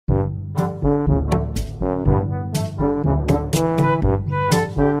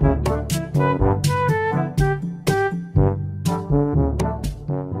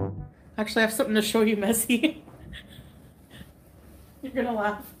Actually, I have something to show you, Messy. You're gonna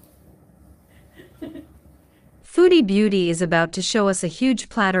laugh. Foodie Beauty is about to show us a huge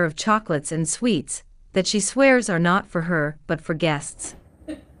platter of chocolates and sweets that she swears are not for her, but for guests.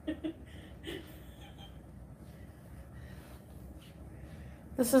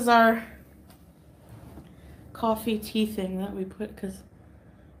 This is our coffee tea thing that we put because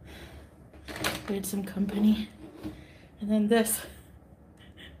we had some company. And then this,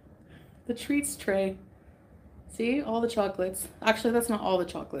 the treats tray. See, all the chocolates. Actually, that's not all the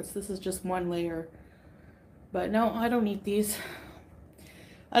chocolates. This is just one layer. But no, I don't eat these.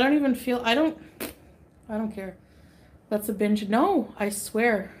 I don't even feel, I don't care. That's a binge. No, I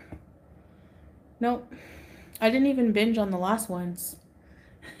swear. No, I didn't even binge on the last ones.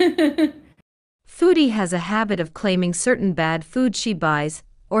 Foodie has a habit of claiming certain bad food she buys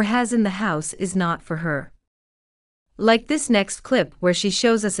or has in the house is not for her. Like this next clip where she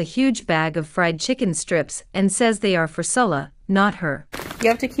shows us a huge bag of fried chicken strips and says they are for Sulla, not her. You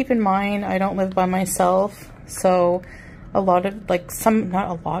have to keep in mind, I don't live by myself, so a lot of, like, not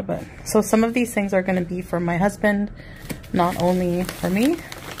a lot, but so some of these things are going to be for my husband, not only for me,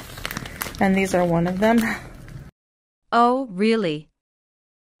 and these are one of them. Oh, really?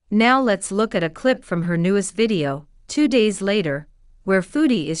 Now let's look at a clip from her newest video, 2 days later, where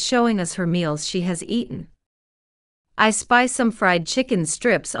Foodie is showing us her meals she has eaten. I spy some fried chicken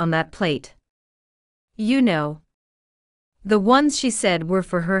strips on that plate. You know, the ones she said were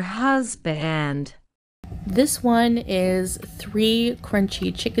for her husband. This one is 3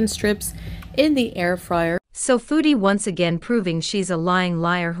 crunchy chicken strips in the air fryer. So Foodie once again proving she's a lying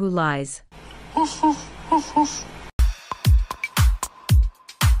liar who lies.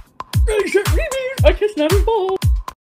 I just not involved.